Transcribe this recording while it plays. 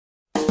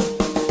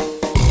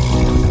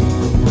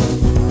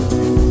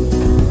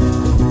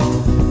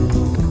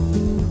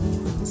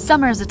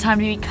Summer is a time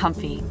to be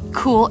comfy,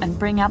 cool, and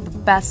bring out the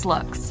best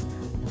looks.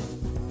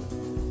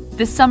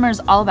 This summer is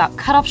all about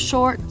cut-off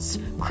shorts,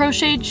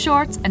 crocheted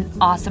shorts, and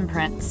awesome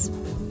prints.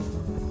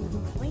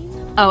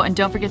 Oh, and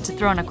don't forget to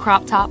throw in a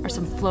crop top or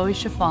some flowy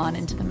chiffon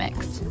into the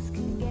mix.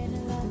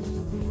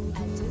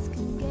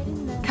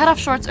 Cut-off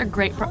shorts are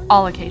great for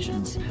all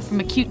occasions, from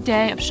a cute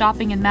day of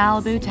shopping in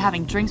Malibu to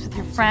having drinks with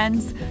your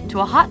friends to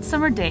a hot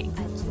summer date.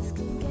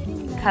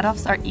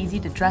 Cut-offs are easy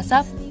to dress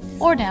up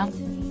or down.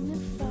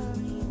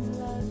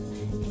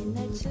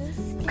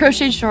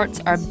 Crocheted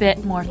shorts are a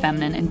bit more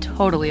feminine and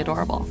totally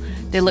adorable.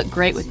 They look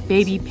great with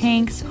baby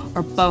pinks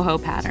or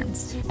boho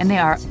patterns, and they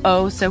are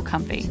oh so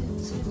comfy.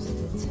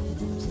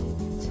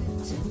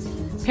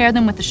 Pair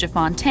them with a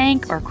chiffon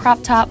tank or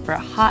crop top for a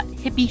hot,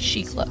 hippie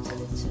chic look.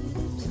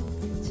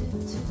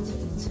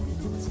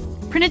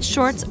 Printed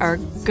shorts are a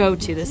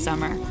go-to this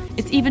summer.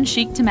 It's even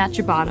chic to match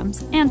your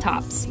bottoms and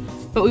tops,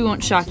 but we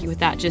won't shock you with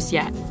that just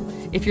yet.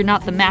 If you're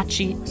not the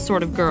matchy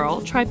sort of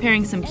girl, try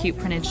pairing some cute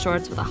printed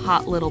shorts with a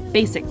hot little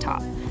basic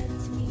top.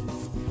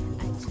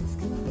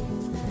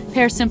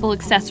 Pair simple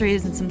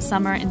accessories and some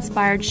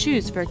summer-inspired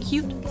shoes for a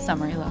cute,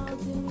 summery look.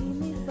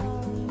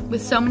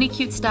 With so many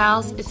cute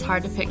styles, it's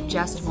hard to pick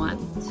just one.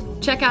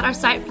 Check out our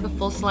site for the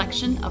full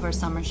selection of our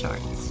summer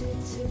shorts.